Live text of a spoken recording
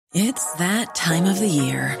It's that time of the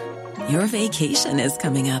year. Your vacation is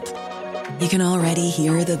coming up. You can already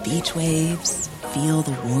hear the beach waves, feel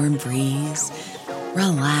the warm breeze,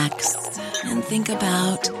 relax, and think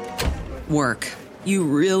about work. You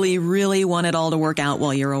really, really want it all to work out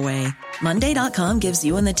while you're away. Monday.com gives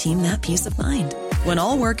you and the team that peace of mind. When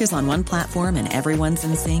all work is on one platform and everyone's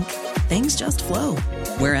in sync, things just flow.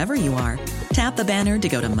 Wherever you are, tap the banner to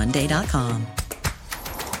go to Monday.com.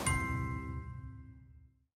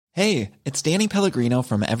 Hey, it's Danny Pellegrino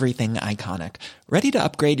from Everything Iconic. Ready to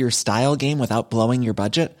upgrade your style game without blowing your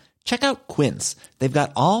budget? Check out Quince. They've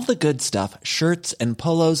got all the good stuff, shirts and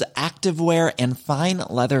polos, activewear, and fine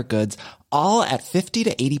leather goods, all at 50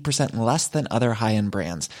 to 80% less than other high-end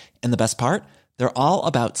brands. And the best part? They're all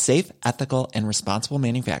about safe, ethical, and responsible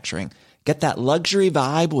manufacturing. Get that luxury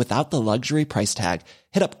vibe without the luxury price tag.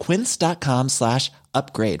 Hit up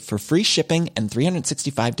quince.com/upgrade for free shipping and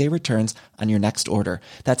 365-day returns on your next order.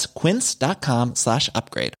 That's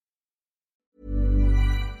quince.com/upgrade.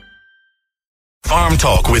 Farm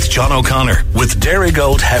Talk with John O'Connor with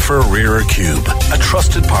Dairygold Heifer Rearer Cube, a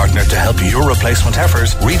trusted partner to help your replacement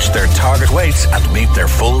heifers reach their target weights and meet their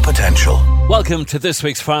full potential. Welcome to this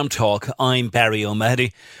week's Farm Talk. I'm Barry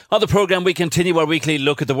O'Mahony. On the programme, we continue our weekly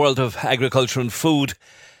look at the world of agriculture and food.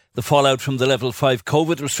 The fallout from the Level 5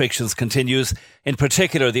 COVID restrictions continues, in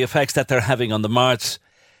particular the effects that they're having on the marts.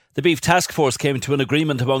 The Beef Task Force came to an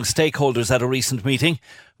agreement among stakeholders at a recent meeting.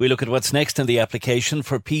 We look at what's next in the application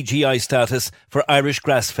for PGI status for Irish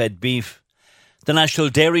grass-fed beef. The National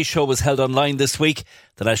Dairy Show was held online this week.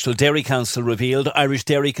 The National Dairy Council revealed Irish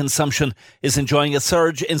dairy consumption is enjoying a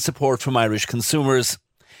surge in support from Irish consumers.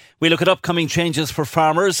 We look at upcoming changes for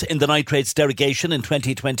farmers in the nitrates derogation in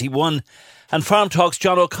 2021. And Farm Talk's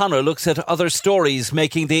John O'Connor looks at other stories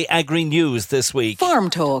making the agri-news this week. Farm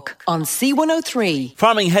Talk on C103.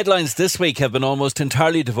 Farming headlines this week have been almost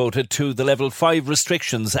entirely devoted to the Level 5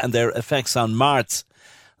 restrictions and their effects on marts.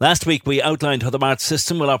 Last week we outlined how the mart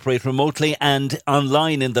system will operate remotely and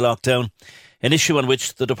online in the lockdown, an issue on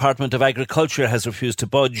which the Department of Agriculture has refused to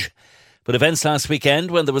budge. But events last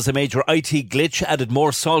weekend, when there was a major IT glitch, added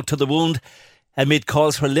more salt to the wound amid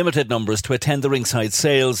calls for limited numbers to attend the ringside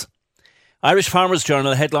sales. Irish Farmers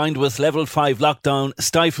Journal headlined with Level 5 lockdown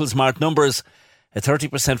stifles mart numbers. A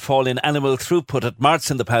 30% fall in animal throughput at marts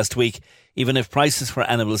in the past week, even if prices for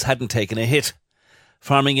animals hadn't taken a hit.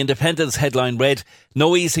 Farming Independence headline read,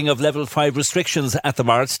 no easing of Level 5 restrictions at the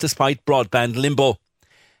marts despite broadband limbo.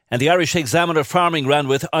 And the Irish Examiner Farming ran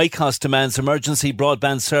with ICOS demands emergency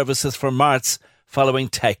broadband services for marts following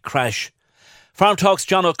tech crash. Farm Talk's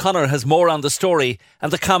John O'Connor has more on the story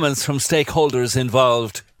and the comments from stakeholders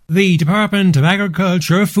involved. The Department of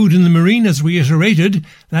Agriculture, Food and the Marine has reiterated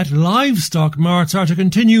that livestock marts are to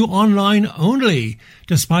continue online only,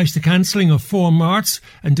 despite the cancelling of 4 marts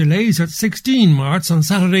and delays at 16 marts on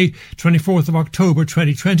Saturday, 24th of October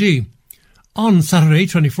 2020. On Saturday,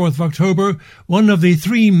 24th of October, one of the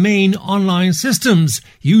 3 main online systems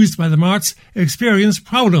used by the marts experienced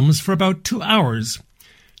problems for about 2 hours.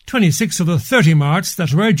 26 of the 30 marts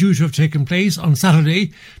that were due to have taken place on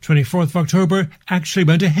Saturday, 24th of October, actually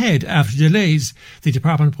went ahead after delays, the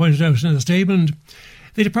department pointed out in a statement.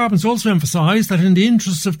 The department also emphasised that in the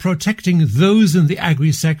interests of protecting those in the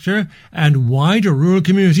agri-sector and wider rural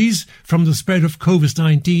communities from the spread of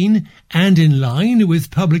COVID-19 and in line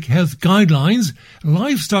with public health guidelines,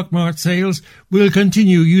 livestock mart sales will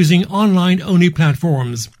continue using online-only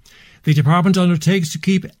platforms. The department undertakes to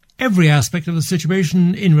keep every aspect of the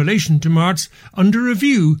situation in relation to marts under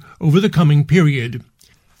review over the coming period.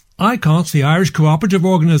 ICOS, the Irish Cooperative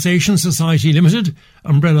Organisation Society Limited,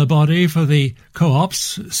 umbrella body for the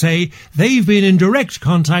co-ops, say they've been in direct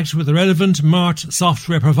contact with the relevant mart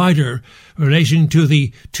software provider relating to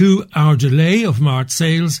the 2-hour delay of mart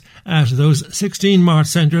sales at those 16 mart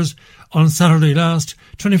centres on Saturday last,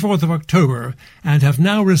 24th of October, and have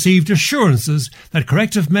now received assurances that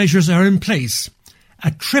corrective measures are in place. A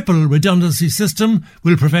triple redundancy system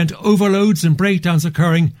will prevent overloads and breakdowns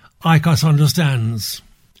occurring, ICOS understands.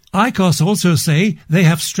 ICOS also say they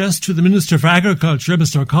have stressed to the Minister for Agriculture,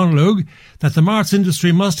 Mr Conlogue, that the marts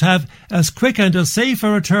industry must have as quick and as safe a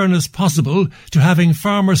return as possible to having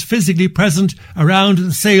farmers physically present around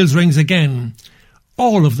the sales rings again.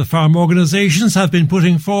 All of the farm organisations have been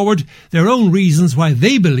putting forward their own reasons why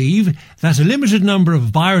they believe that a limited number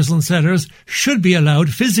of buyers and sellers should be allowed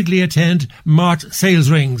physically attend mart sales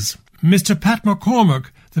rings. Mr Pat McCormack,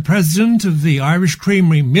 the president of the Irish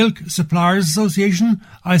Creamery Milk Suppliers Association,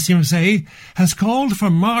 ICMSA, has called for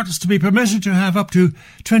marts to be permitted to have up to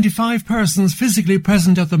 25 persons physically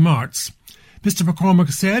present at the marts. Mr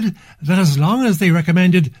McCormick said that as long as they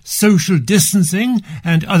recommended social distancing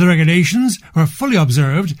and other regulations were fully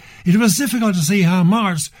observed, it was difficult to see how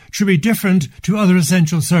March should be different to other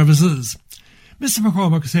essential services. Mr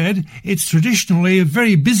McCormick said it's traditionally a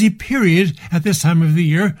very busy period at this time of the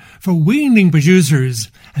year for weaning producers,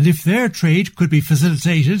 and if their trade could be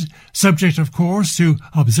facilitated, subject of course to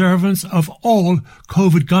observance of all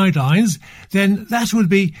COVID guidelines, then that would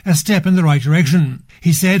be a step in the right direction.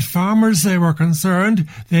 He said farmers were concerned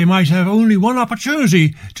they might have only one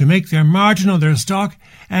opportunity to make their margin on their stock,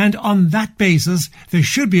 and on that basis they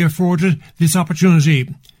should be afforded this opportunity.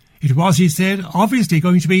 It was, he said, obviously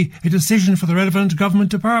going to be a decision for the relevant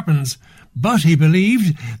government departments, but he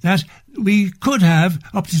believed that we could have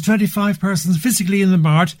up to 25 persons physically in the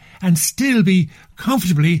mart and still be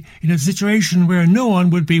comfortably in a situation where no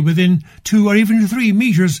one would be within 2 or even 3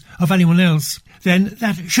 metres of anyone else. Then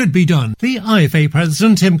that should be done. The IFA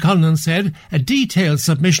President, Tim Cullinan, said a detailed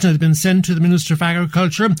submission had been sent to the Minister of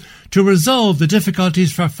Agriculture to resolve the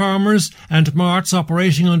difficulties for farmers and marts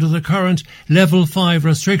operating under the current Level 5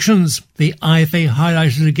 restrictions. The IFA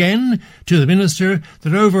highlighted again to the Minister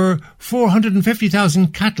that over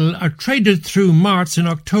 450,000 cattle are traded through marts in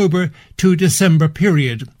October to December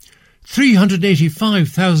period.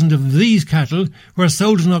 385,000 of these cattle were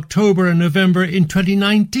sold in October and November in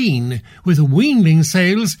 2019, with weanling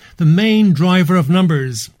sales the main driver of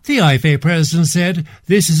numbers. The IFA President said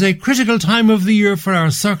this is a critical time of the year for our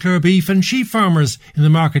suckler beef and sheep farmers in the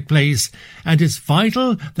marketplace, and it's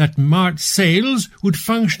vital that mart sales would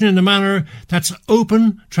function in a manner that's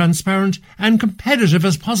open, transparent and competitive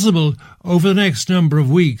as possible over the next number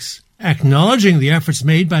of weeks. Acknowledging the efforts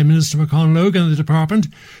made by Minister McConalogue and the Department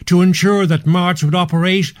to ensure that marts would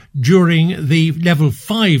operate during the Level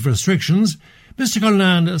 5 restrictions, Mr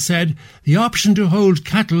Cullinan said the option to hold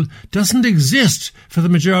cattle doesn't exist for the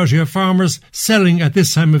majority of farmers selling at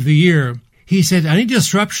this time of the year. He said any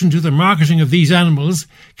disruption to the marketing of these animals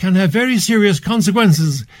can have very serious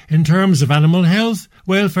consequences in terms of animal health,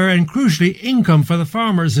 welfare and crucially income for the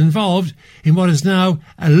farmers involved in what is now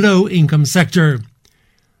a low-income sector.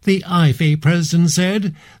 The IFA President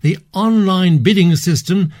said the online bidding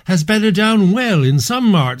system has bedded down well in some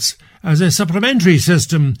marts as a supplementary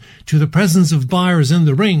system to the presence of buyers in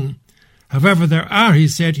the ring. However, there are, he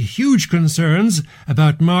said, huge concerns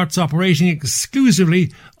about marts operating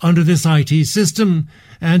exclusively under this IT system,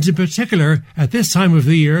 and in particular at this time of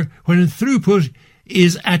the year when throughput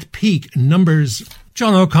is at peak numbers.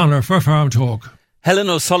 John O'Connor for Farm Talk.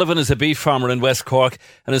 Helen O'Sullivan is a beef farmer in West Cork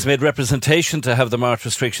and has made representation to have the mart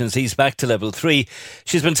restrictions eased back to Level 3.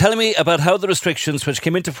 She's been telling me about how the restrictions, which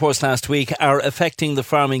came into force last week, are affecting the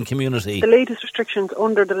farming community. The latest restrictions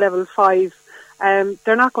under the Level 5,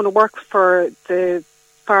 they're not going to work for the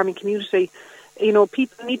farming community. You know,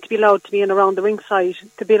 people need to be allowed to be in around the ringside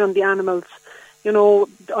to bid on the animals. You know,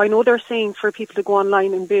 I know they're saying for people to go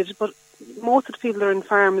online and bid, but most of the people that are in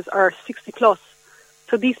farms are 60 plus.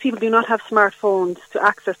 So these people do not have smartphones to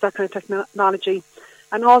access that kind of technology.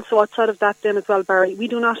 And also outside of that then as well, Barry, we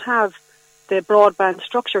do not have the broadband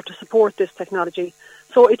structure to support this technology.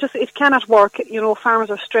 So it cannot work. You know, farmers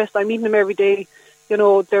are stressed. I meet them every day. You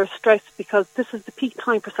know, they're stressed because this is the peak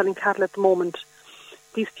time for selling cattle at the moment,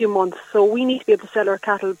 these few months. So we need to be able to sell our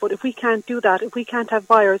cattle. But if we can't do that, if we can't have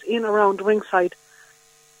buyers in around the ringside,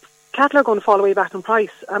 cattle are going to fall away back in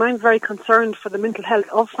price. And I'm very concerned for the mental health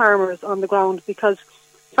of farmers on the ground because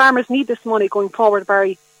farmers need this money going forward,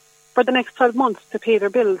 Barry, for the next 12 months to pay their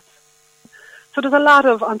bills. So there's a lot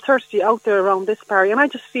of uncertainty out there around this, Barry, and I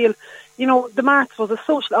just feel, you know, the marts was a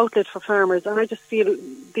social outlet for farmers, and I just feel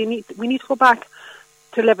we need to go back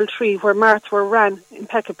to Level 3 where marts were ran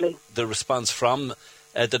impeccably. The response from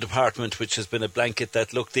the department, which has been a blanket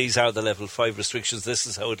that, look, these are the Level 5 restrictions, this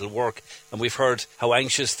is how it'll work, and we've heard how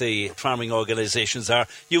anxious the farming organisations are.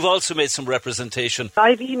 You've also made some representation.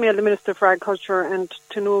 I've emailed the Minister for Agriculture and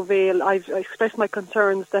to no avail. I've expressed my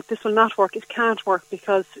concerns that this will not work. It can't work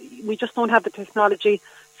because we just don't have the technology.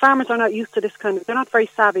 Farmers are not used to this they're not very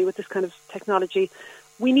savvy with this kind of technology.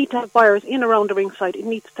 We need to have buyers in around the ringside. It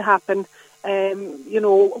needs to happen. You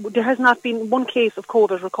know, there has not been one case of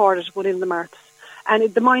COVID recorded within the marts.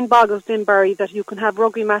 And the mind boggles then, Barry, that you can have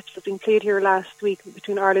rugby matches being played here last week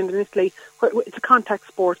between Ireland and Italy, where it's a contact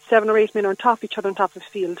sport. 7 or 8 men are on top of each other on top of the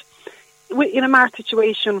field. In a mart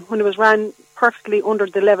situation, when it was ran perfectly under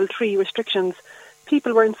the Level 3 restrictions,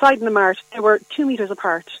 people were inside in the mart. They were 2 metres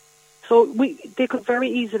apart. So they could very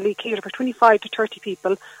easily cater for 25 to 30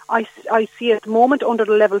 people. I see at the moment under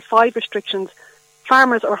the Level 5 restrictions,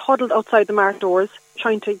 farmers are huddled outside the mart doors,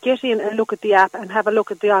 trying to get in and look at the app and have a look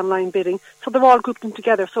at the online bidding. So they're all grouped in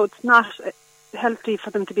together. So it's not healthy for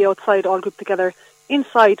them to be outside all grouped together.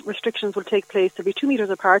 Inside, restrictions will take place. They'll be 2 metres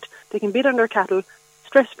apart. They can bid on their cattle.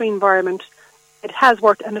 Stress-free environment. It has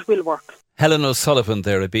worked and it will work. Helen O'Sullivan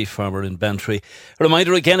there, a beef farmer in Bantry. A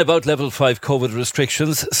reminder again about Level 5 COVID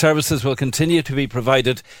restrictions. Services will continue to be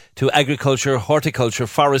provided to agriculture, horticulture,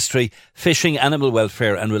 forestry, fishing, animal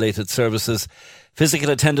welfare and related services. Physical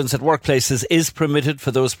attendance at workplaces is permitted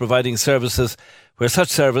for those providing services where such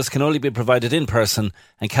service can only be provided in person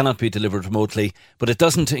and cannot be delivered remotely, but it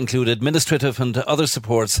doesn't include administrative and other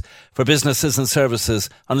supports for businesses and services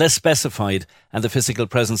unless specified and the physical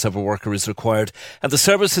presence of a worker is required. And the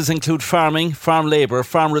services include farming, farm labour,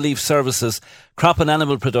 farm relief services, crop and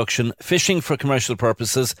animal production, fishing for commercial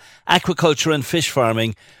purposes, aquaculture and fish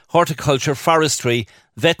farming, horticulture, forestry,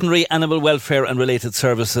 veterinary, animal welfare and related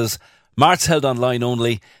services, marts held online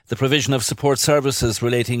only, the provision of support services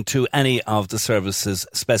relating to any of the services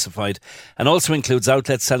specified, and also includes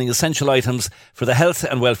outlets selling essential items for the health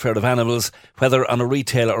and welfare of animals, whether on a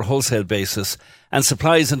retail or wholesale basis, and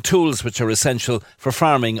supplies and tools which are essential for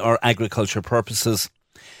farming or agriculture purposes.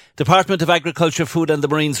 Department of Agriculture, Food and the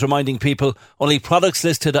Marines reminding people only products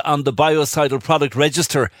listed on the biocidal product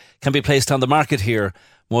register can be placed on the market here.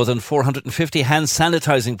 More than 450 hand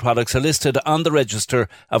sanitising products are listed on the register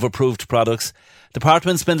of approved products.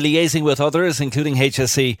 Department's been liaising with others, including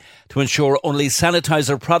HSE, to ensure only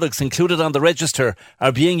sanitiser products included on the register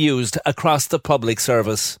are being used across the public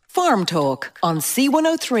service. Farm Talk on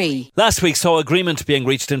C103. Last week saw agreement being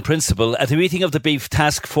reached in principle at a meeting of the Beef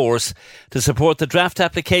Task Force to support the draft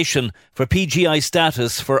application for PGI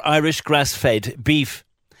status for Irish grass-fed beef.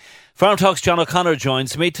 Farm Talk's John O'Connor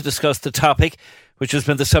joins me to discuss the topic, which has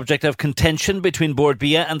been the subject of contention between Bord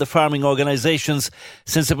Bia and the farming organisations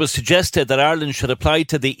since it was suggested that Ireland should apply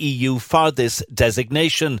to the EU for this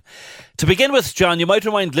designation. To begin with, John, you might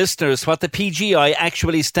remind listeners what the PGI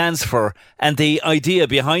actually stands for and the idea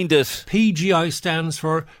behind it. PGI stands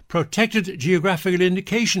for Protected Geographical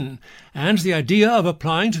Indication, and the idea of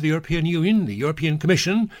applying to the European Union, the European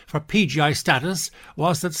Commission, for PGI status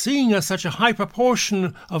was that seeing as such a high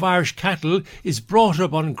proportion of Irish cattle is brought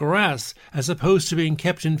up on grass as opposed to being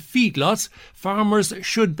kept in feedlots, farmers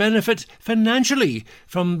should benefit financially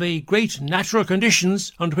from the great natural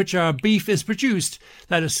conditions under which our beef is produced,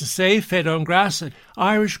 that is to say, fed on grass,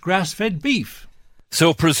 Irish grass-fed beef.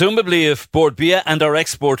 So presumably if Bord Bia and our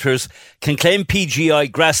exporters can claim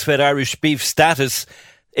PGI grass-fed Irish beef status,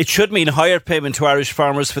 it should mean higher payment to Irish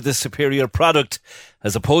farmers for this superior product,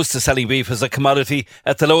 as opposed to selling beef as a commodity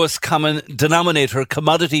at the lowest common denominator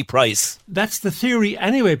commodity price. That's the theory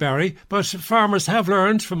anyway, Barry, but farmers have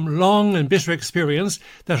learned from long and bitter experience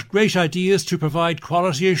that great ideas to provide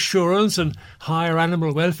quality assurance and higher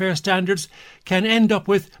animal welfare standards can end up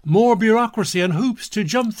with more bureaucracy and hoops to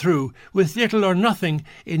jump through, with little or nothing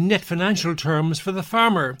in net financial terms for the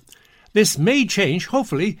farmer. This may change,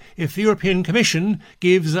 hopefully, if the European Commission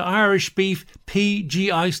gives Irish beef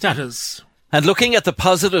PGI status. And looking at the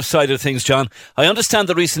positive side of things, John, I understand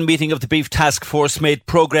the recent meeting of the Beef Task Force made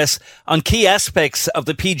progress on key aspects of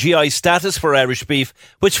the PGI status for Irish beef,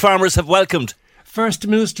 which farmers have welcomed. First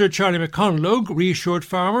Minister Charlie McConalogue reassured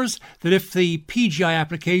farmers that if the PGI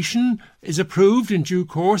application is approved in due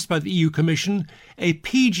course by the EU Commission, a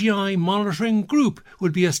PGI monitoring group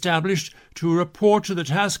would be established to report to the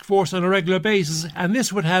task force on a regular basis, and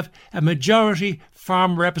this would have a majority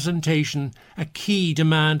farm representation, a key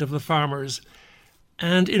demand of the farmers.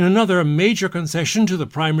 And in another major concession to the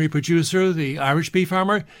primary producer, the Irish beef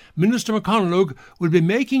farmer, Minister McConalogue will be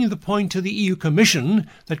making the point to the EU Commission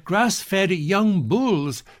that grass-fed young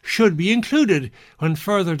bulls should be included when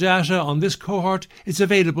further data on this cohort is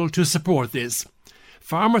available to support this.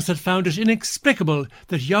 Farmers had found it inexplicable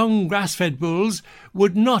that young grass-fed bulls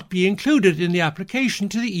would not be included in the application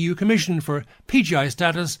to the EU Commission for PGI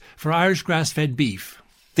status for Irish grass-fed beef.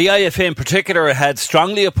 The IFA in particular had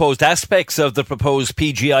strongly opposed aspects of the proposed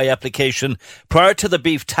PGI application prior to the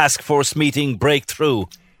Beef Task Force meeting breakthrough.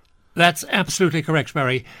 That's absolutely correct,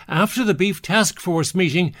 Barry. After the Beef Task Force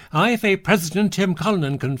meeting, IFA President Tim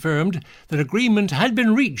Cullinan confirmed that agreement had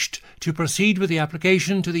been reached to proceed with the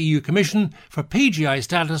application to the EU Commission for PGI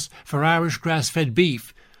status for Irish grass-fed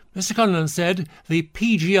beef. Mr Cullinan said the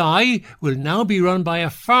PGI will now be run by a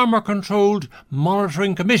farmer-controlled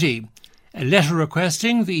monitoring committee. A letter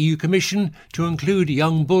requesting the EU Commission to include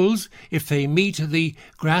young bulls if they meet the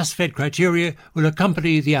grass-fed criteria will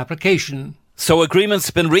accompany the application. So agreement's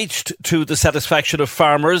been reached to the satisfaction of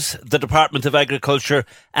farmers, the Department of Agriculture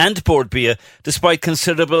and Bord Bia, despite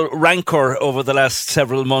considerable rancour over the last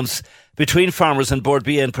several months between farmers and Bord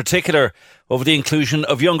Bia in particular over the inclusion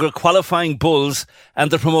of younger qualifying bulls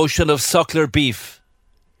and the promotion of suckler beef.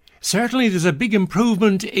 Certainly there's a big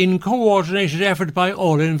improvement in coordinated effort by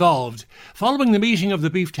all involved. Following the meeting of the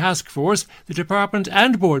Beef Task Force, the Department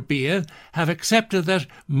and Board Bia have accepted that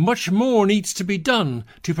much more needs to be done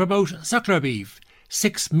to promote suckler beef.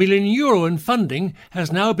 €6 million in funding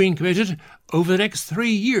has now been committed over the next 3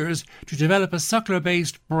 years to develop a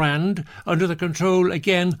suckler-based brand under the control,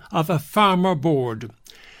 again, of a farmer board.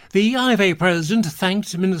 The IFA President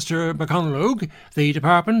thanked Minister McConalogue, the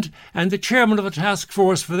Department and the Chairman of the Task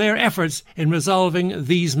Force for their efforts in resolving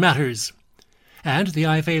these matters. And the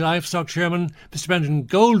IFA Livestock Chairman, Mr Brendan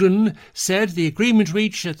Golden, said the agreement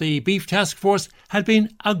reached at the Beef Task Force had been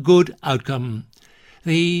a good outcome.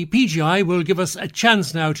 The PGI will give us a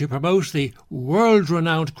chance now to promote the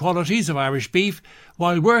world-renowned qualities of Irish beef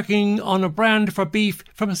while working on a brand for beef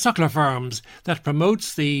from suckler farms that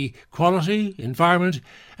promotes the quality, environment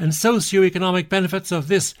and socio-economic benefits of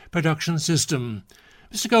this production system.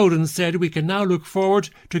 Mr Golden said we can now look forward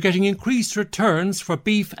to getting increased returns for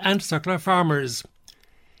beef and suckler farmers.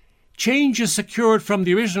 Changes secured from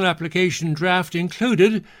the original application draft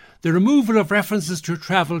included the removal of references to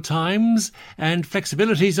travel times and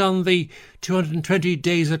flexibilities on the 220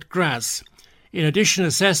 days at grass. In addition,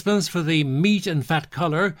 assessments for the meat and fat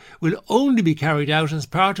colour will only be carried out as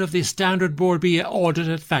part of the standard Board Bia audit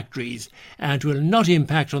at factories and will not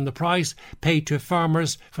impact on the price paid to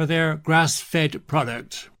farmers for their grass-fed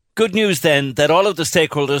product. Good news then that all of the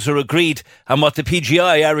stakeholders are agreed on what the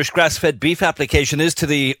PGI Irish grass-fed beef application is to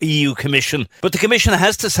the EU Commission. But the Commission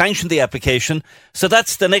has to sanction the application, so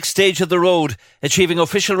that's the next stage of the road, achieving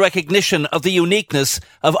official recognition of the uniqueness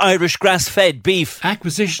of Irish grass-fed beef.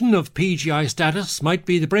 Acquisition of PGI status might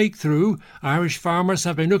be the breakthrough Irish farmers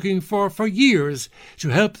have been looking for years to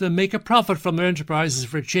help them make a profit from their enterprises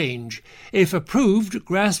for a change. If approved,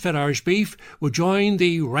 grass-fed Irish beef would join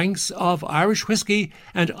the ranks of Irish whisky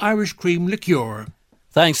and Irish cream liqueur.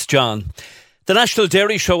 Thanks, John. The National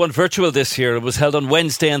Dairy Show went virtual this year. It was held on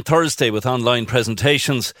Wednesday and Thursday with online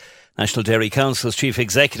presentations. National Dairy Council's Chief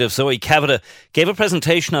Executive Zoe Cavada gave a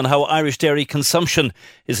presentation on how Irish dairy consumption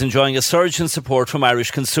is enjoying a surge in support from Irish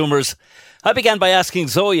consumers. I began by asking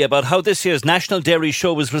Zoe about how this year's National Dairy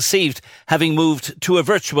Show was received, having moved to a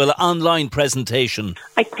virtual online presentation.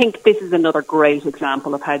 I think this is another great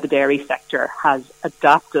example of how the dairy sector has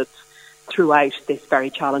adapted throughout this very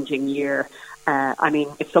challenging year.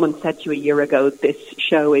 If someone said to you a year ago this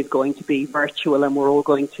show is going to be virtual and we're all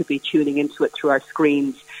going to be tuning into it through our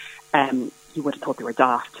screens, you would have thought they were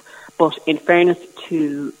daft. But in fairness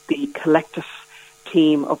to the collective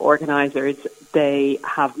team of organisers, they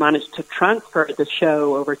have managed to transfer the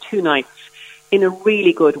show over 2 nights in a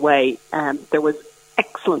really good way. There was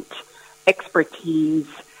excellent expertise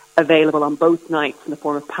available on both nights in the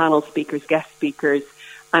form of panel speakers, guest speakers,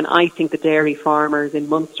 and I think the dairy farmers in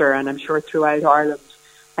Munster, and I'm sure throughout Ireland,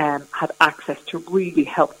 had access to really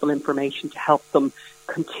helpful information to help them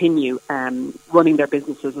continue running their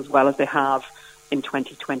businesses as well as they have in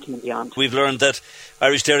 2020 and beyond. We've learned that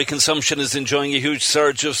Irish dairy consumption is enjoying a huge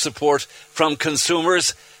surge of support from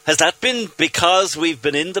consumers. Has that been because we've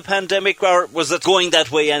been in the pandemic, or was it going that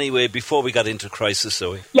way anyway before we got into crisis,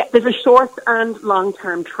 Zoe? Yeah, there's a short and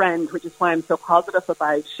long-term trend, which is why I'm so positive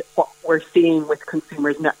about what we're seeing with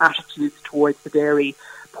consumers and their attitudes towards the dairy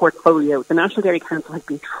portfolio. The National Dairy Council has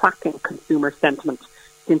been tracking consumer sentiment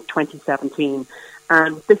since 2017,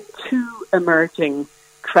 and there's 2 emerging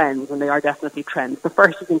trends, and they are definitely trends. The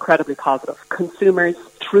first is incredibly positive. Consumers,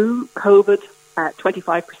 through COVID,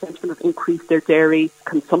 25% of them have increased their dairy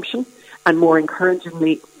consumption, and more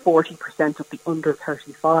encouragingly, 40% of the under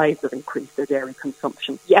 35s have increased their dairy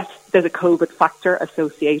consumption. Yes, there's a COVID factor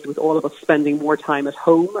associated with all of us spending more time at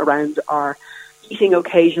home around our eating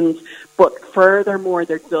occasions, but furthermore,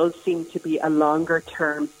 there does seem to be a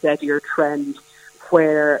longer-term, steadier trend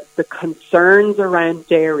where the concerns around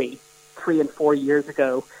dairy 3 and 4 years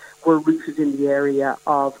ago were rooted in the area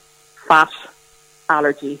of fat,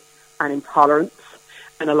 allergy and intolerance,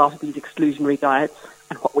 and a lot of these exclusionary diets.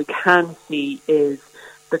 And what we can see is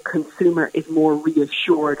the consumer is more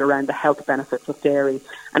reassured around the health benefits of dairy.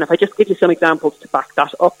 And if I just give you some examples to back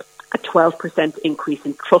that up, a 12% increase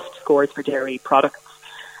in trust scores for dairy products,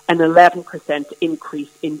 an 11% increase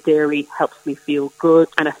in dairy helps me feel good,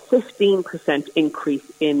 and a 15%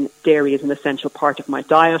 increase in dairy is an essential part of my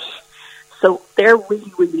diet. So they're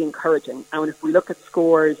really, really encouraging. And if we look at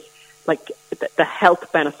scores like the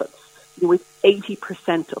health benefits, with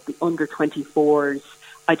 80% of the under 24s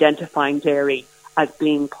identifying dairy as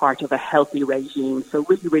being part of a healthy regime. So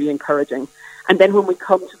really, really encouraging. And then when we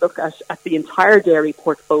come to look at the entire dairy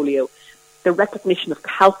portfolio, the recognition of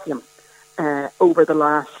calcium over the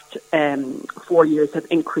last 4 years have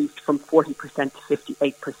increased from 40% to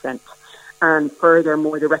 58%. And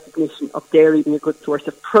furthermore, the recognition of dairy being a good source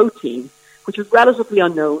of protein, which was relatively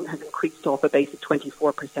unknown, has increased off a base of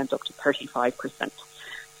 24% up to 35%.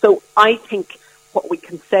 So I think what we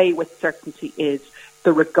can say with certainty is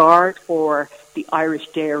the regard for the Irish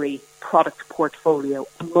dairy product portfolio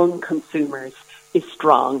among consumers is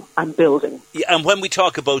strong and building. Yeah, and when we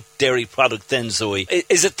talk about dairy product then, Zoe,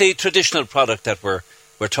 is it the traditional product that we're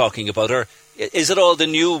talking about, or is it all the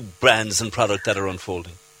new brands and product that are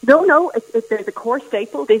unfolding? No, there's a core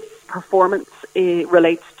staple. This performance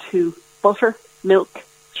relates to butter, milk,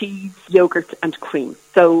 cheese, yogurt and cream.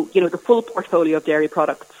 So, the full portfolio of dairy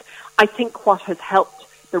products. I think what has helped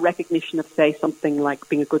the recognition of, say, something like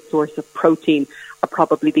being a good source of protein are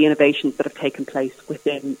probably the innovations that have taken place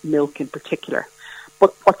within milk in particular.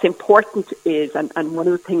 But what's important is, and one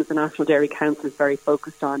of the things the National Dairy Council is very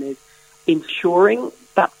focused on, is ensuring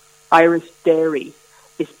that Irish dairy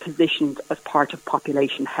is positioned as part of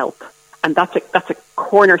population health. And that's a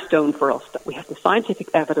cornerstone for us, that we have the scientific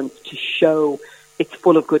evidence to show it's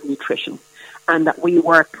full of good nutrition, and that we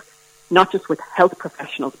work not just with health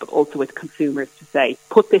professionals but also with consumers to say,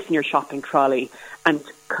 put this in your shopping trolley and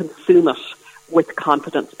consume it with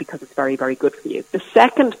confidence because it's very, very good for you. The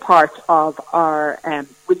second part of our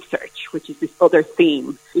research, which is this other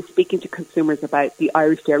theme, is speaking to consumers about the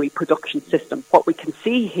Irish dairy production system. What we can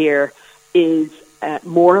see here is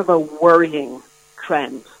more of a worrying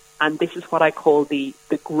trend, and this is what I call the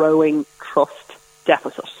growing trust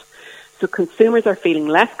deficit. So consumers are feeling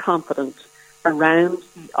less confident around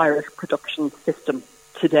the Irish production system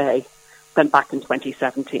today than back in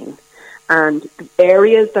 2017. And the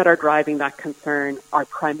areas that are driving that concern are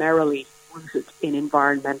primarily rooted in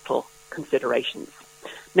environmental considerations.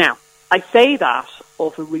 Now, I say that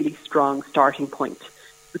off a really strong starting point.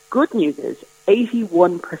 The good news is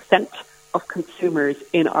 81% of consumers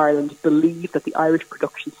in Ireland believe that the Irish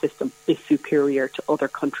production system is superior to other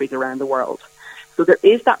countries around the world. So there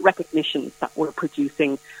is that recognition that we're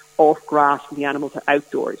producing off grass and the animals are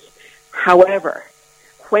outdoors. However,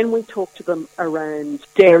 when we talk to them around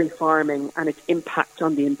dairy farming and its impact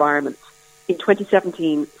on the environment, in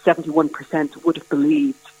 2017, 71% would have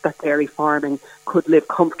believed that dairy farming could live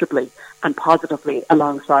comfortably and positively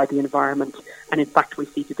alongside the environment. And in fact, we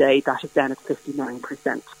see today that is down at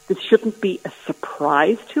 59%. This shouldn't be a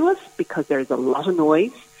surprise to us because there's a lot of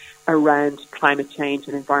noise around climate change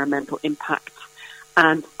and environmental impact.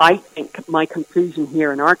 And I think my conclusion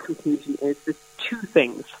here and our conclusion is there's two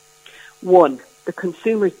things. One, the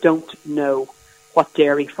consumers don't know what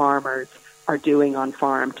dairy farmers are doing on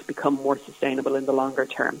farm to become more sustainable in the longer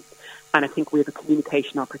term. And I think we have a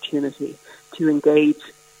communication opportunity to engage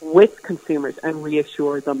with consumers and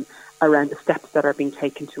reassure them around the steps that are being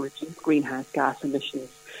taken to reduce greenhouse gas emissions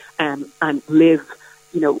and live,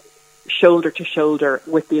 shoulder to shoulder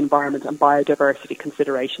with the environment and biodiversity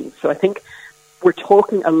considerations. So I think we're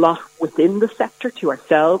talking a lot within the sector to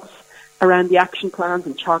ourselves around the action plans,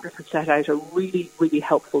 and Teagasc has set out a really, really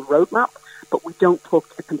helpful roadmap, but we don't talk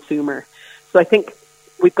to the consumer. So I think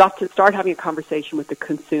we've got to start having a conversation with the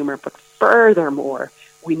consumer, but furthermore,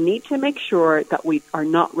 we need to make sure that we are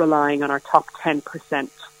not relying on our top 10%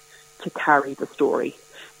 to carry the story.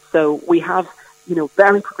 So we have,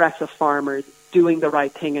 very progressive farmers doing the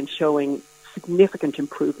right thing and showing significant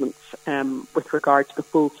improvements with regard to the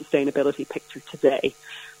full sustainability picture today.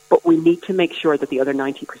 But we need to make sure that the other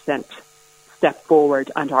 90% step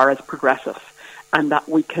forward and are as progressive, and that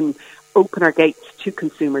we can open our gates to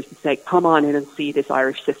consumers and say, come on in and see this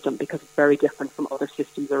Irish system because it's very different from other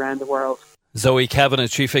systems around the world. Zoe Kavanagh,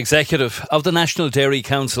 Chief Executive of the National Dairy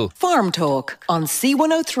Council. Farm Talk on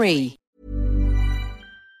C103.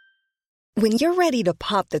 When you're ready to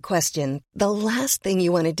pop the question, the last thing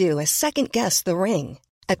you want to do is second-guess the ring.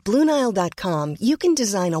 At BlueNile.com, you can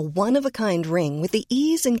design a one-of-a-kind ring with the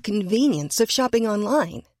ease and convenience of shopping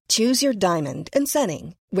online. Choose your diamond and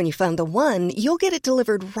setting. When you find the one, you'll get it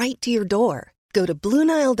delivered right to your door. Go to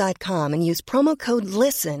BlueNile.com and use promo code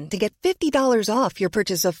LISTEN to get $50 off your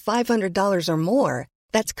purchase of $500 or more.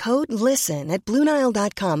 That's code LISTEN at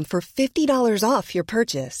BlueNile.com for $50 off your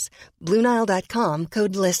purchase. BlueNile.com,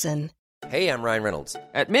 code LISTEN. Hey, I'm Ryan Reynolds.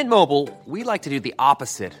 At Mint Mobile, we like to do the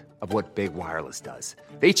opposite of what Big Wireless does.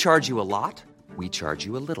 They charge you a lot, we charge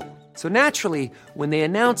you a little. So naturally, when they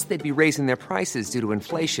announced they'd be raising their prices due to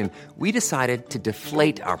inflation, we decided to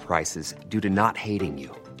deflate our prices due to not hating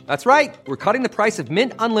you. That's right. We're cutting the price of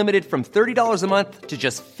Mint Unlimited from $30 a month to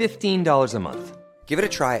just $15 a month. Give it a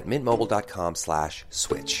try at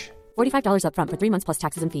mintmobile.com/switch. $45 up front for 3 months plus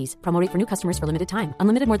taxes and fees. Promo rate for new customers for limited time.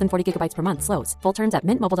 Unlimited more than 40 gigabytes per month slows. Full terms at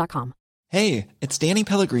mintmobile.com. Hey, it's Danny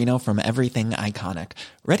Pellegrino from Everything Iconic.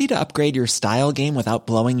 Ready to upgrade your style game without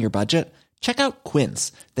blowing your budget? Check out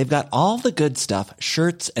Quince. They've got all the good stuff,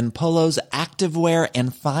 shirts and polos, activewear,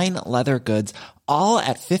 and fine leather goods, all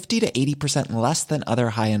at 50 to 80% less than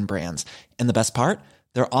other high-end brands. And the best part?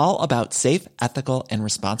 They're all about safe, ethical, and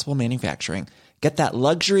responsible manufacturing. Get that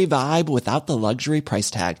luxury vibe without the luxury price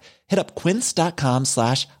tag. Hit up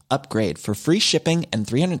quince.com/upgrade for free shipping and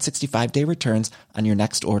 365-day returns on your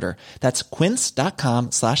next order. That's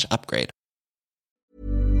quince.com/upgrade.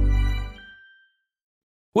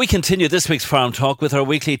 We continue this week's Farm Talk with our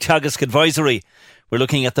weekly Teagasc advisory. We're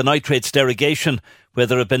looking at the nitrates derogation, where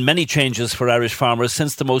there have been many changes for Irish farmers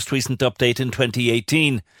since the most recent update in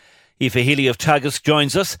 2018. Aoife Healy of Teagasc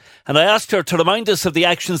joins us, and I asked her to remind us of the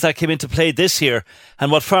actions that came into play this year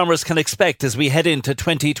and what farmers can expect as we head into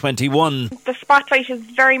 2021. The spotlight has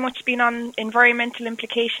very much been on environmental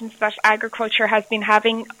implications that agriculture has been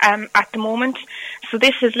having at the moment. So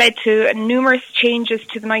this has led to numerous changes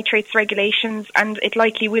to the nitrates regulations, and it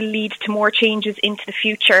likely will lead to more changes into the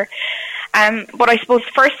future. But I suppose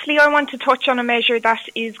firstly I want to touch on a measure that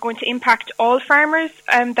is going to impact all farmers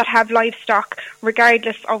that have livestock,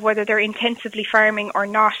 regardless of whether they're intensively farming or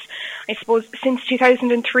not. I suppose since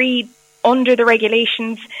 2003, under the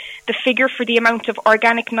regulations, the figure for the amount of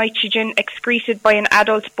organic nitrogen excreted by an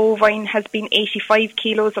adult bovine has been 85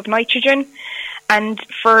 kilos of nitrogen. And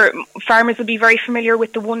for farmers will be very familiar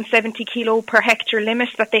with the 170 kilo per hectare limit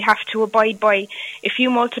that they have to abide by. If you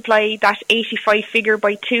multiply that 85 figure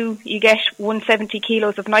by 2, you get 170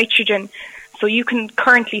 kilos of nitrogen. So you can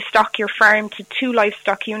currently stock your farm to 2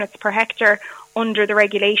 livestock units per hectare under the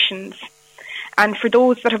regulations. And for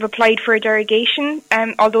those that have applied for a derogation,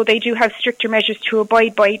 although they do have stricter measures to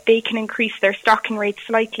abide by, they can increase their stocking rate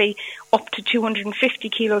slightly up to 250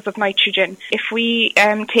 kilos of nitrogen. If we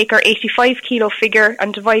take our 85 kilo figure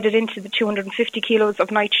and divide it into the 250 kilos of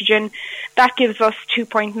nitrogen, that gives us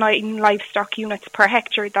 2.9 livestock units per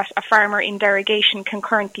hectare that a farmer in derogation can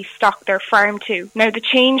currently stock their farm to. Now, the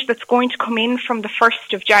change that's going to come in from the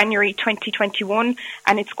 1st of January 2021,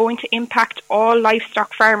 and it's going to impact all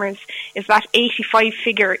livestock farmers, is that 85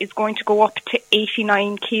 figure is going to go up to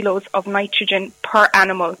 89 kilos of nitrogen per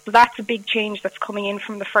animal. So that's a big change that's coming in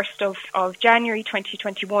from the 1st of January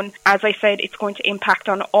 2021. As I said, it's going to impact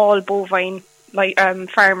on all bovine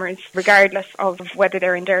farmers, regardless of whether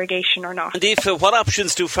they're in derogation or not. And Aoife, what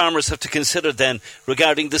options do farmers have to consider then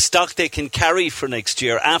regarding the stock they can carry for next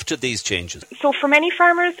year after these changes? So for many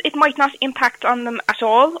farmers, it might not impact on them at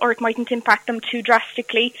all, or it mightn't impact them too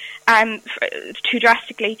drastically.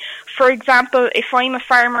 For example, if I'm a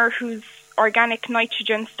farmer whose organic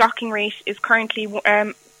nitrogen stocking rate is currently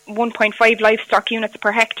 1.5 livestock units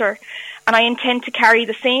per hectare, and I intend to carry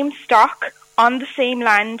the same stock on the same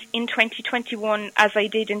land in 2021 as I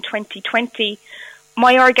did in 2020,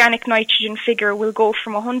 my organic nitrogen figure will go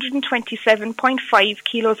from 127.5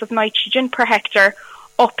 kilos of nitrogen per hectare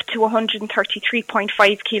up to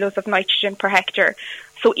 133.5 kilos of nitrogen per hectare.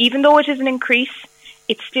 So even though it is an increase,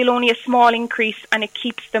 it's still only a small increase, and it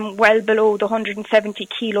keeps them well below the 170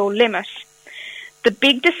 kilo limit. The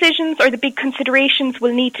big decisions or the big considerations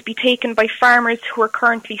will need to be taken by farmers who are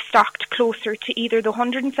currently stocked closer to either the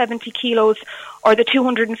 170 kilos or the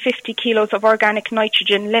 250 kilos of organic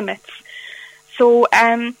nitrogen limits. So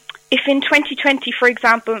if in 2020, for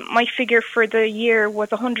example, my figure for the year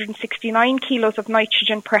was 169 kilos of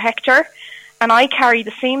nitrogen per hectare, and I carry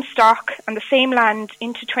the same stock and the same land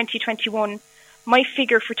into 2021, my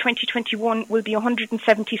figure for 2021 will be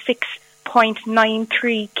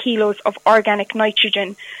 176.93 kilos of organic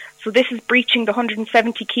nitrogen. So this is breaching the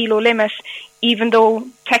 170 kilo limit, even though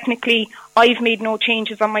technically I've made no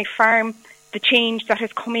changes on my farm. The change that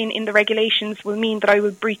has come in the regulations will mean that I will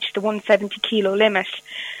breach the 170 kilo limit.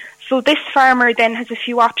 So this farmer then has a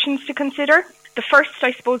few options to consider. The first,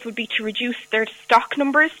 I suppose, would be to reduce their stock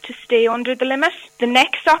numbers to stay under the limit. The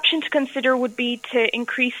next option to consider would be to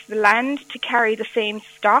increase the land to carry the same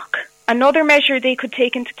stock. Another measure they could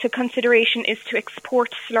take into consideration is to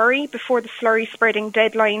export slurry before the slurry spreading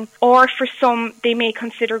deadline, or for some, they may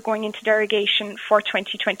consider going into derogation for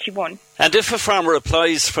 2021. And if a farmer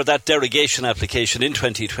applies for that derogation application in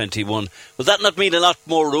 2021, will that not mean a lot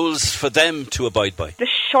more rules for them to abide by? The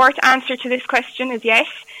short answer to this question is yes.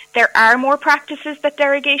 There are more practices that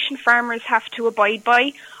derogation farmers have to abide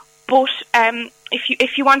by, but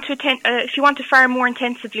if you want to farm more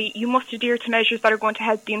intensively, you must adhere to measures that are going to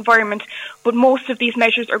help the environment. But most of these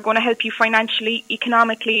measures are going to help you financially,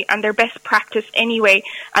 economically, and they're best practice anyway.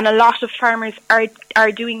 And a lot of farmers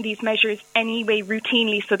are doing these measures anyway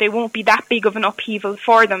routinely, so they won't be that big of an upheaval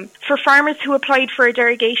for them. For farmers who applied for a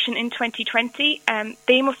derogation in 2020,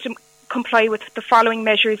 they must comply with the following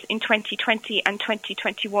measures in 2020 and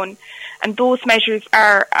 2021. And those measures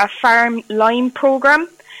are a farm lime programme,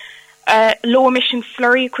 low emission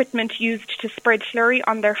slurry equipment used to spread slurry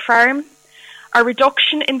on their farm, a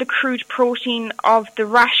reduction in the crude protein of the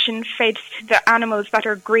ration fed to the animals that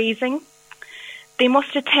are grazing. They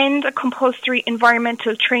must attend a compulsory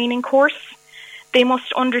environmental training course. They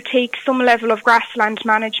must undertake some level of grassland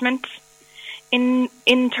management. In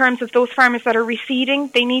terms of those farmers that are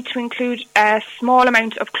reseeding, they need to include a small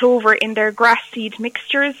amount of clover in their grass seed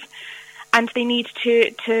mixtures, and they need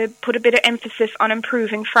to put a bit of emphasis on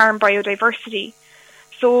improving farm biodiversity.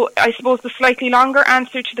 So I suppose the slightly longer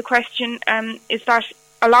answer to the question is that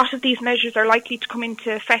a lot of these measures are likely to come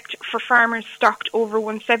into effect for farmers stocked over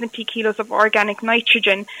 170 kilos of organic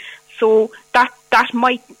nitrogen. So that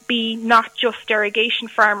might be not just irrigation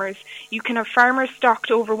farmers. You can have farmers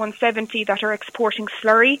stocked over 170 that are exporting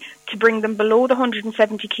slurry to bring them below the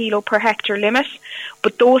 170 kilo per hectare limit,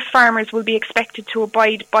 but those farmers will be expected to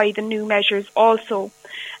abide by the new measures also.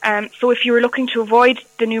 So if you were looking to avoid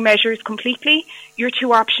the new measures completely, your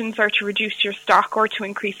two options are to reduce your stock or to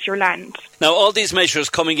increase your land. Now, all these measures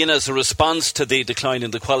coming in as a response to the decline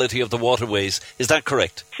in the quality of the waterways, is that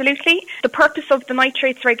correct? Absolutely. The purpose of the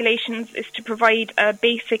nitrates regulations is to provide a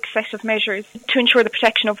basic set of measures to ensure the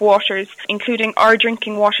protection of waters, including our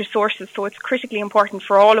drinking water sources. So it's critically important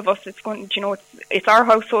for all of us. It's our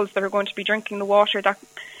households that are going to be drinking the water that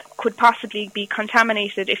could possibly be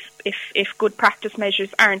contaminated if good practice measures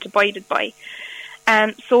aren't abided by.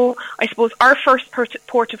 So I suppose our first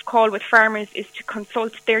port of call with farmers is to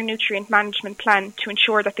consult their nutrient management plan to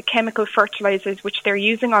ensure that the chemical fertilisers which they're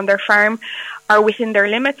using on their farm are within their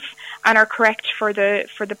limits and are correct for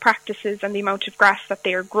the practices and the amount of grass that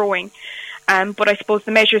they are growing. But I suppose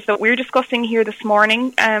the measures that we're discussing here this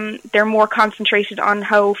morning, they're more concentrated on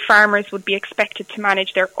how farmers would be expected to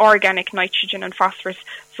manage their organic nitrogen and phosphorus,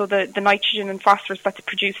 so the nitrogen and phosphorus that's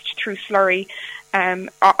produced through slurry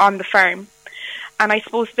on the farm. And I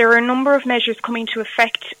suppose there are a number of measures coming to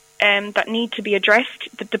effect that need to be addressed.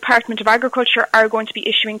 The Department of Agriculture are going to be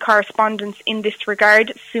issuing correspondence in this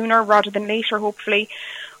regard sooner rather than later, hopefully.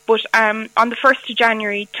 But on the 1st of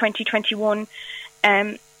January 2021,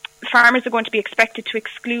 farmers are going to be expected to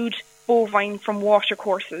exclude bovine from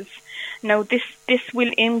watercourses. Now, this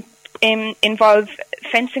will involve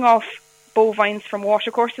fencing off bovines from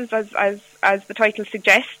watercourses, as the title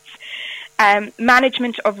suggests,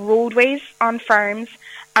 management of roadways on farms,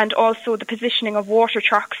 and also the positioning of water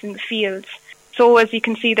trucks in the fields. So, as you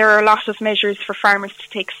can see, there are a lot of measures for farmers to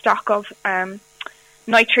take stock of.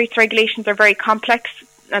 Nitrates regulations are very complex,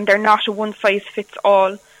 and they're not a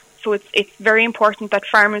one-size-fits-all. So it's very important that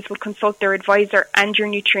farmers will consult their advisor and your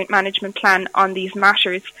nutrient management plan on these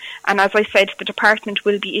matters. And as I said, the department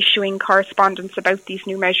will be issuing correspondence about these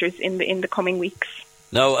new measures in the coming weeks.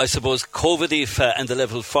 Now, I suppose COVID and the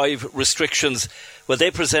level 5 restrictions, well,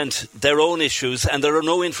 they present their own issues, and there are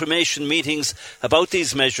no information meetings about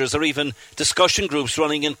these measures or even discussion groups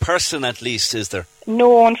running in person, at least, is there?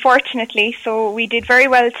 No, unfortunately. So we did very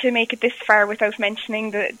well to make it this far without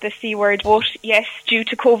mentioning the C word. But yes, due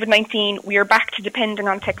to COVID-19, we are back to depending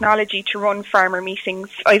on technology to run farmer meetings.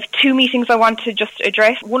 I have two meetings I want to just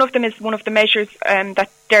address. One of them is one of the measures that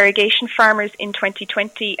irrigation farmers in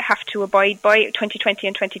 2020 have to abide by, 2020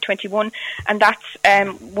 and 2021, and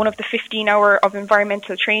that's one of the 15-hour of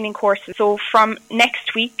environmental training courses. So from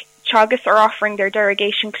next week, Teagasc are offering their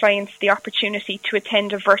derogation clients the opportunity to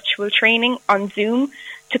attend a virtual training on Zoom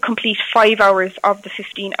to complete 5 hours of the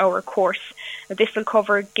 15-hour course. Now, this will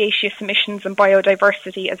cover gaseous emissions and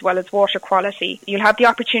biodiversity as well as water quality. You'll have the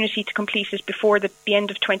opportunity to complete it before the end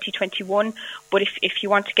of 2021, but if you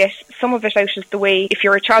want to get some of it out of the way, if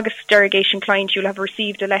you're a Teagasc derogation client, you'll have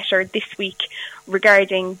received a letter this week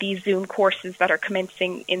regarding these Zoom courses that are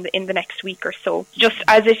commencing in the next week or so. Just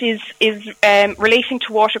as it is relating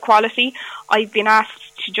to water quality, I've been asked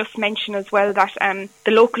to just mention as well that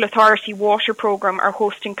the local authority water programme are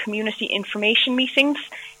hosting community information meetings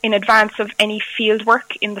in advance of any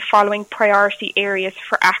fieldwork in the following priority areas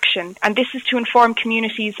for action. And this is to inform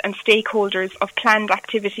communities and stakeholders of planned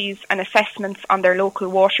activities and assessments on their local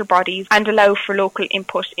water bodies and allow for local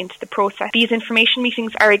input into the process. These information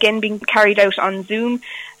meetings are again being carried out on Zoom.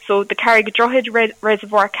 So the Carrigadrohid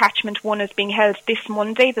Reservoir Catchment 1 is being held this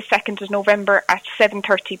Monday, the 2nd of November at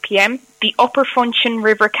 7:30 p.m. The Upper Funcheon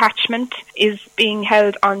River Catchment is being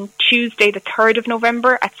held on Tuesday, the 3rd of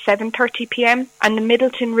November at 7:30 p.m. And the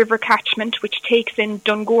Middleton River Catchment, which takes in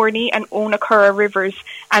Dungorney and Onacurra rivers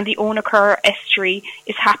and the Onacurra estuary,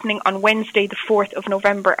 is happening on Wednesday, the 4th of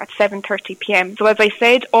November at 7:30 p.m. So as I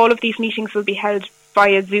said, all of these meetings will be held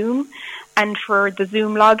via Zoom. And for the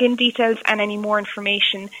Zoom login details and any more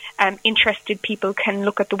information, interested people can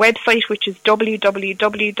look at the website, which is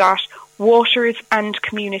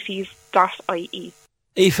www.watersandcommunities.ie.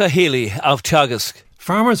 Aoife Healy of Teagasc.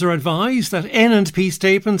 Farmers are advised that N&P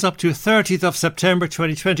statements up to 30th of September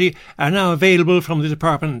 2020 are now available from the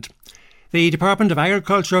Department. The Department of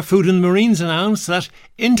Agriculture, Food and Marines announced that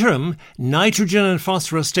interim nitrogen and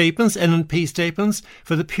phosphorus statements, N&P statements,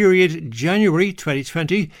 for the period January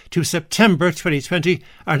 2020 to September 2020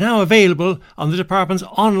 are now available on the Department's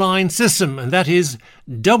online system, and that is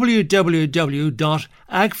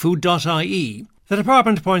www.agfood.ie. The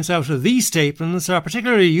Department points out that these statements are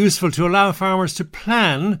particularly useful to allow farmers to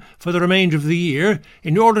plan for the remainder of the year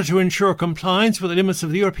in order to ensure compliance with the limits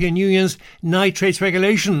of the European Union's nitrates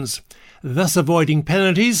regulations, thus avoiding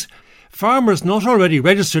penalties. Farmers not already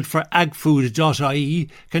registered for agfood.ie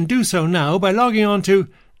can do so now by logging on to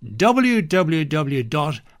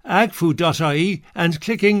www.agfood.ie and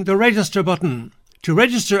clicking the register button. To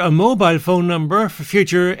register a mobile phone number for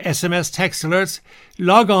future SMS text alerts,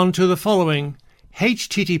 log on to the following: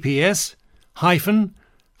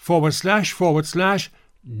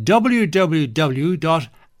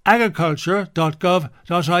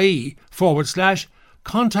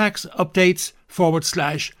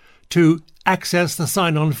 updates/ to access the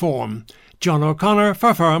sign-on form. John O'Connor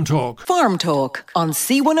for Farm Talk. Farm Talk on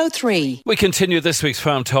C103. We continue this week's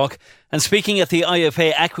Farm Talk, and speaking at the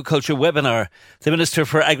IFA Aquaculture webinar, the Minister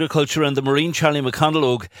for Agriculture and the Marine, Charlie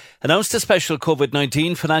McConalogue, announced a special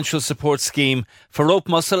COVID-19 financial support scheme for rope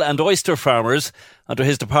mussel and oyster farmers under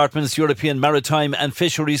his department's European Maritime and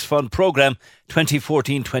Fisheries Fund programme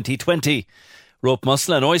 2014-2020. Rope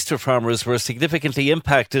mussel and oyster farmers were significantly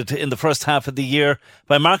impacted in the first half of the year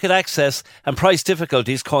by market access and price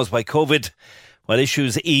difficulties caused by COVID. While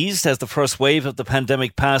issues eased as the first wave of the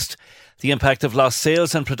pandemic passed, the impact of lost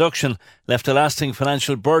sales and production left a lasting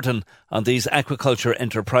financial burden on these aquaculture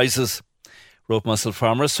enterprises. Rope mussel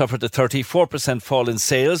farmers suffered a 34% fall in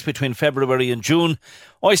sales between February and June.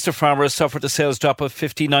 Oyster farmers suffered a sales drop of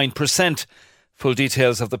 59%. Full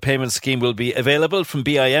details of the payment scheme will be available from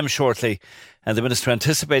BIM shortly, and the Minister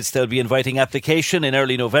anticipates they'll be inviting application in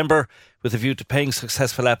early November with a view to paying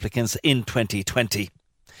successful applicants in 2020.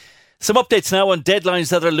 Some updates now on deadlines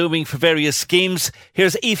that are looming for various schemes.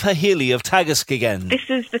 Here's Aoife Healy of Teagasc again. This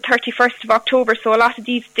is the 31st of October, so a lot of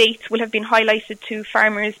these dates will have been highlighted to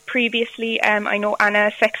farmers previously. I know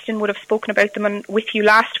Anna Sexton would have spoken about them with you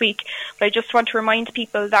last week, but I just want to remind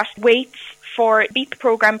people that weights for BEAP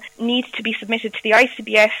programme needs to be submitted to the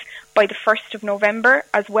ICBF by the 1st of November,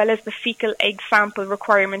 as well as the fecal egg sample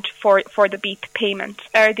requirement for the BEAP payment.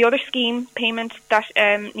 The other scheme payment that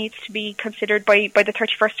needs to be considered by the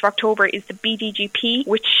 31st of October is the BDGP,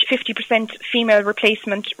 which 50% female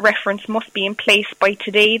replacement reference must be in place by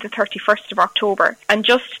today, the 31st of October. And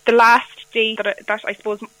just the last day that I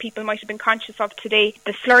suppose people might have been conscious of today,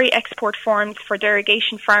 the slurry export forms for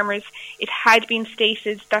derogation farmers, it had been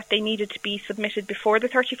stated that they needed to be submitted before the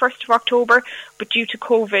 31st of October, but due to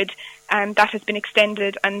COVID, that has been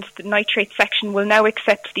extended, and the nitrate section will now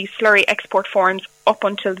accept these slurry export forms up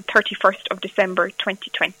until the 31st of December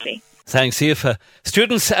 2020. Thanks, Aoife.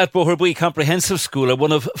 Students at Boherbue Comprehensive School are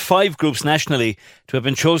one of 5 groups nationally to have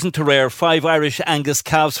been chosen to rear 5 Irish Angus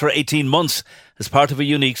calves for 18 months as part of a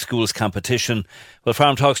unique schools competition. Well,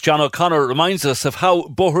 Farm Talk's John O'Connor reminds us of how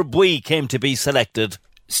Boherbue came to be selected.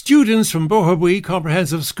 Students from Boherbue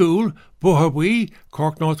Comprehensive School, Boherbue,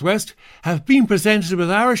 Cork Northwest, have been presented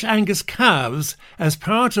with Irish Angus calves as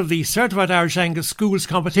part of the Certified Irish Angus Schools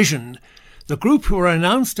competition. The group, who were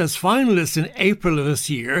announced as finalists in April of this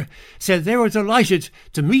year, said they were delighted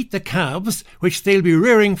to meet the calves, which they'll be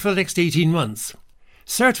rearing for the next 18 months.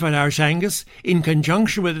 Certified Irish Angus, in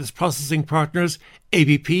conjunction with its processing partners,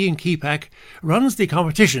 ABP and Kepac, runs the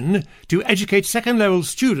competition to educate second-level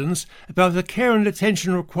students about the care and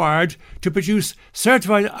attention required to produce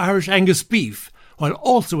Certified Irish Angus beef, while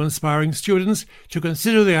also inspiring students to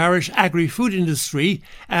consider the Irish agri-food industry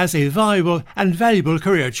as a viable and valuable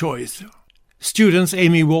career choice. Students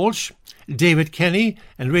Amy Walsh, David Kenny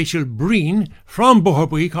and Rachel Breen from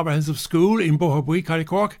Boherbue Comprehensive School in Boherbue, County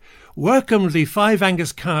Cork, welcomed the 5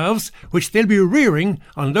 Angus calves, which they'll be rearing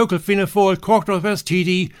on local Fianna Fáil Cork Northwest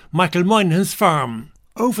TD Michael Moynihan's farm.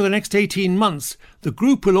 Over the next 18 months, the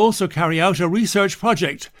group will also carry out a research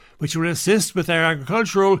project which will assist with their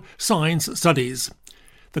agricultural science studies.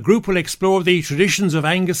 The group will explore the traditions of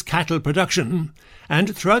Angus cattle production,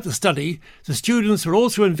 and throughout the study, the students will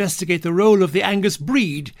also investigate the role of the Angus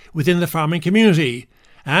breed within the farming community,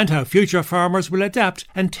 and how future farmers will adapt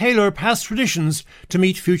and tailor past traditions to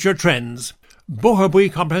meet future trends.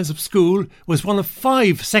 Boherbue Comprehensive School was one of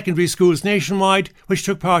 5 secondary schools nationwide which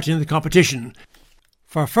took part in the competition.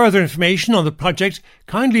 For further information on the project,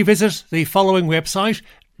 kindly visit the following website: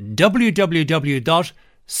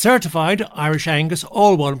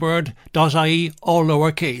 www.certifiedirishangusalloneword.ie, all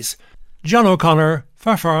lowercase. John O'Connor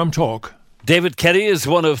for Farm Talk. David Kelly is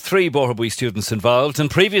one of 3 Boherbue students involved, and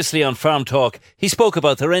previously on Farm Talk he spoke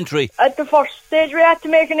about their entry. At the first stage we had to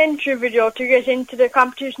make an entry video to get into the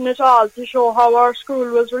competition at all, to show how our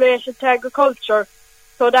school was related to agriculture.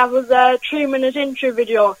 So that was a 3-minute entry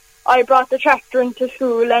video. I brought the tractor into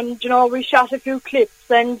school and, we shot a few clips,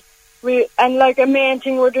 and like a main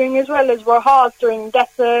thing we're doing as well is we're haltering.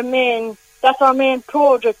 That's our main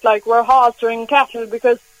project, like we're haltering cattle,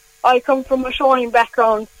 because I come from a showing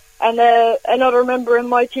background. And another member in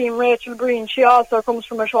my team, Rachel Breen, she also comes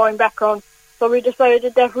from a showing background. So we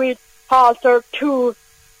decided that we'd halter 2,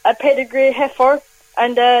 a pedigree heifer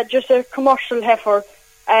and just a commercial heifer,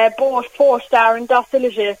 both 4-star in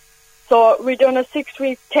docility. So we done a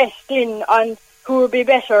 6-week test on who would be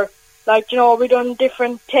better. Like, we done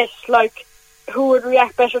different tests, like who would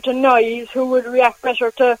react better to noise, who would react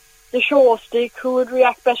better to the show stick, who would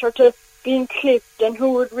react better to being clipped, and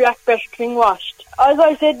who would react better to being washed. As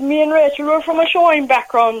I said, me and Rachel were from a showing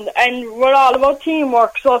background and we're all about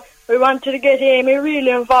teamwork, so we wanted to get Amy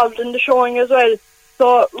really involved in the showing as well.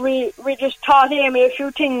 So we just taught Amy a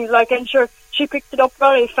few things, and sure, she picked it up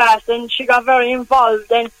very fast and she got very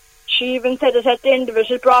involved, and she even said it at the end of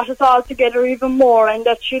it, it brought us all together even more, and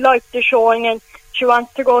that she liked the showing and she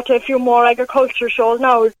wants to go to a few more agriculture shows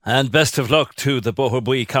now. And best of luck to the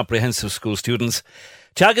Boherbue Comprehensive School students.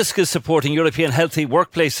 Teagasc is supporting European Healthy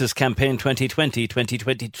Workplaces Campaign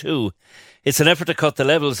 2020-2022. It's an effort to cut the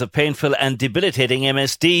levels of painful and debilitating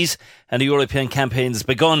MSDs, and the European campaign's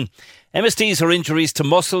begun. MSDs are injuries to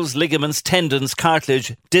muscles, ligaments, tendons,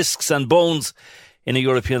 cartilage, discs and bones. In a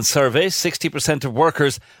European survey, 60% of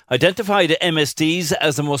workers identified MSDs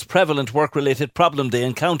as the most prevalent work-related problem they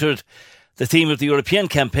encountered. The theme of the European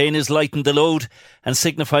campaign is Lighten the Load and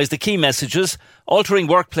signifies the key messages, altering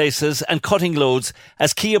workplaces and cutting loads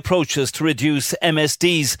as key approaches to reduce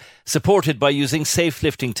MSDs, supported by using safe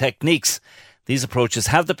lifting techniques. These approaches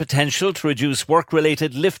have the potential to reduce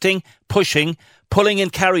work-related lifting, pushing, pulling and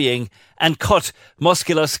carrying, and cut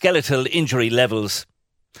musculoskeletal injury levels.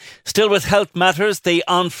 Still with health matters, the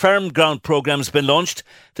On Farm Ground programme has been launched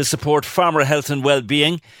to support farmer health and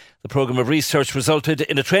well-being. The programme of research resulted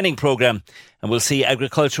in a training programme and will see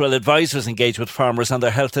agricultural advisors engage with farmers on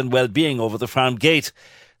their health and well-being over the farm gate.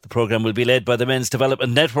 The programme will be led by the Men's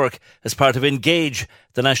Development Network as part of Engage,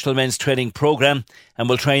 the National Men's Training Programme, and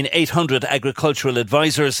will train 800 agricultural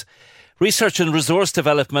advisors. Research and resource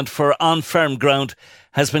development for On Farm Ground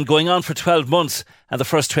has been going on for 12 months and the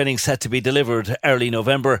first training set to be delivered early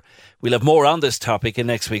November. We'll have more on this topic in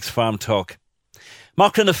next week's Farm Talk.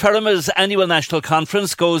 Macra na Feirme's annual national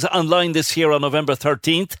conference goes online this year on November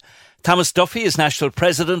 13th. Thomas Duffy is national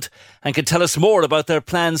president and can tell us more about their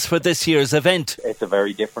plans for this year's event. It's a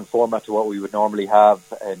very different format to what we would normally have.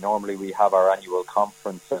 Normally we have our annual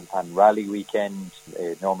conference and rally weekend.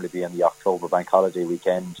 It'd normally be on the October bank holiday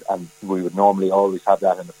weekend, and we would normally always have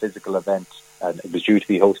that in a physical event, and it was due to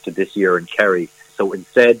be hosted this year in Kerry. So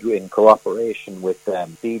instead, in cooperation with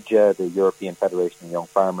CEJA, the European Federation of Young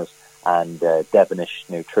Farmers, and Devonish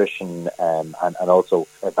Nutrition and also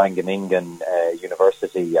Banganingan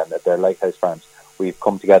University and their Lighthouse Farms, we've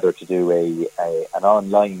come together to do an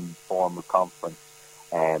online form of conference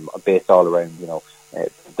based all around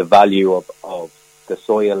the value of the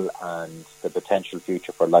soil and the potential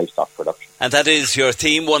future for livestock production. And that is your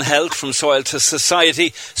theme, One Health, from soil to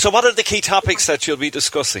society. So what are the key topics that you'll be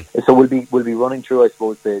discussing? So we'll be running through, I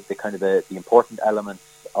suppose, the important elements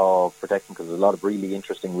of protecting, because there's a lot of really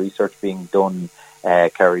interesting research being done,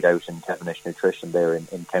 carried out in Devonish Nutrition there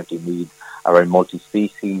in County Meath around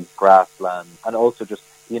multi-species, grassland, and also just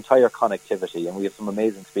the entire connectivity. And we have some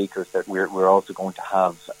amazing speakers that we're also going to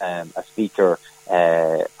have a speaker,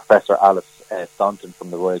 Professor Alice Staunton from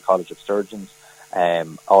the Royal College of Surgeons,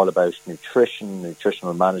 all about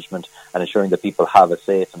nutritional management and ensuring that people have a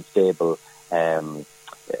safe and stable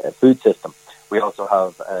food system. We also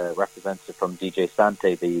have a representative from DJ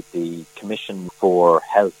Sante, the Commission for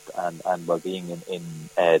Health and Wellbeing in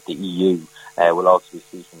the EU, will also be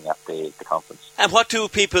speaking at the conference. And what do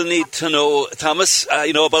people need to know, Thomas,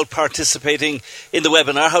 about participating in the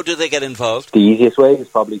webinar? How do they get involved? The easiest way is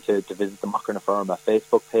probably to visit the Macra na Feirme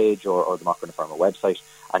Facebook page or the Macra na Feirme website,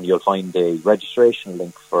 and you'll find a registration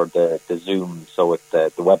link for the Zoom, so it's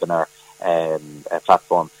the webinar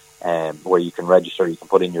platform. Where you can register, you can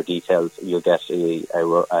put in your details, you'll get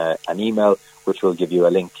an email which will give you a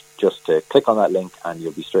link just click on that link and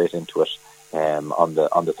you'll be straight into it on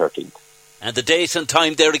the 13th. And the date and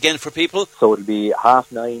time there again for people? So it'll be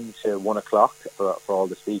 9:30 to 1 o'clock for all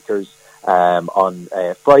the speakers on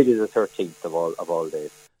Friday the 13th of all days.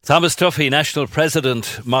 Thomas Duffy, National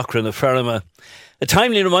President, Machran of Ferrama. A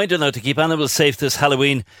timely reminder now to keep animals safe this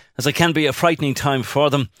Halloween, as it can be a frightening time for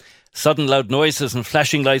them. Sudden loud noises and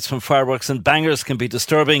flashing lights from fireworks and bangers can be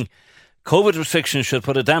disturbing. COVID restrictions should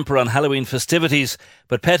put a damper on Halloween festivities,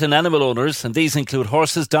 but pet and animal owners, and these include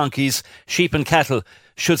horses, donkeys, sheep and cattle,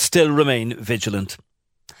 should still remain vigilant.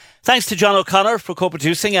 Thanks to John O'Connor for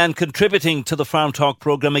co-producing and contributing to the Farm Talk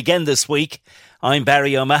programme again this week. I'm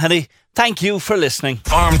Barry O'Mahony. Thank you for listening.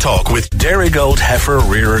 Farm Talk with Dairygold Heifer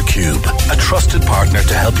Rearer Cube, a trusted partner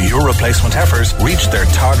to help your replacement heifers reach their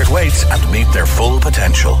target weights and meet their full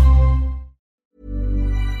potential.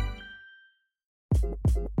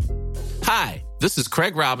 Hi, this is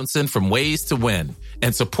Craig Robinson from Ways to Win,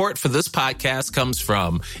 and support for this podcast comes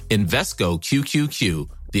from Invesco QQQ,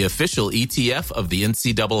 the official ETF of the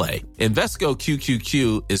NCAA. Invesco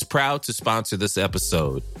QQQ is proud to sponsor this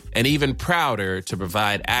episode, and even prouder to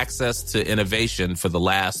provide access to innovation for the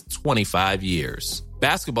last 25 years.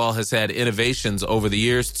 Basketball has had innovations over the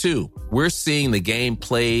years, too. We're seeing the game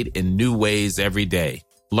played in new ways every day.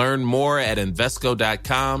 Learn more at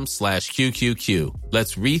Invesco.com/QQQ.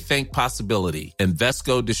 Let's rethink possibility.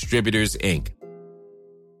 Invesco Distributors, Inc.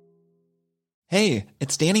 Hey,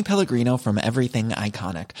 it's Danny Pellegrino from Everything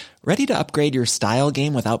Iconic. Ready to upgrade your style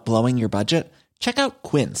game without blowing your budget? Check out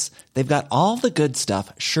Quince. They've got all the good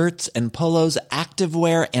stuff, shirts and polos,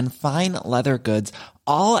 activewear, and fine leather goods,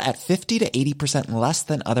 all at 50 to 80% less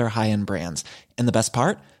than other high-end brands. And the best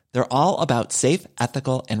part? They're all about safe,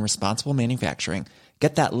 ethical, and responsible manufacturing.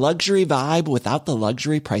 Get that luxury vibe without the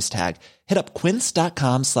luxury price tag. Hit up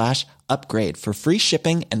quince.com/upgrade for free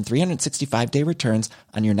shipping and 365-day returns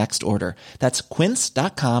on your next order. That's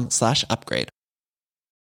quince.com/upgrade.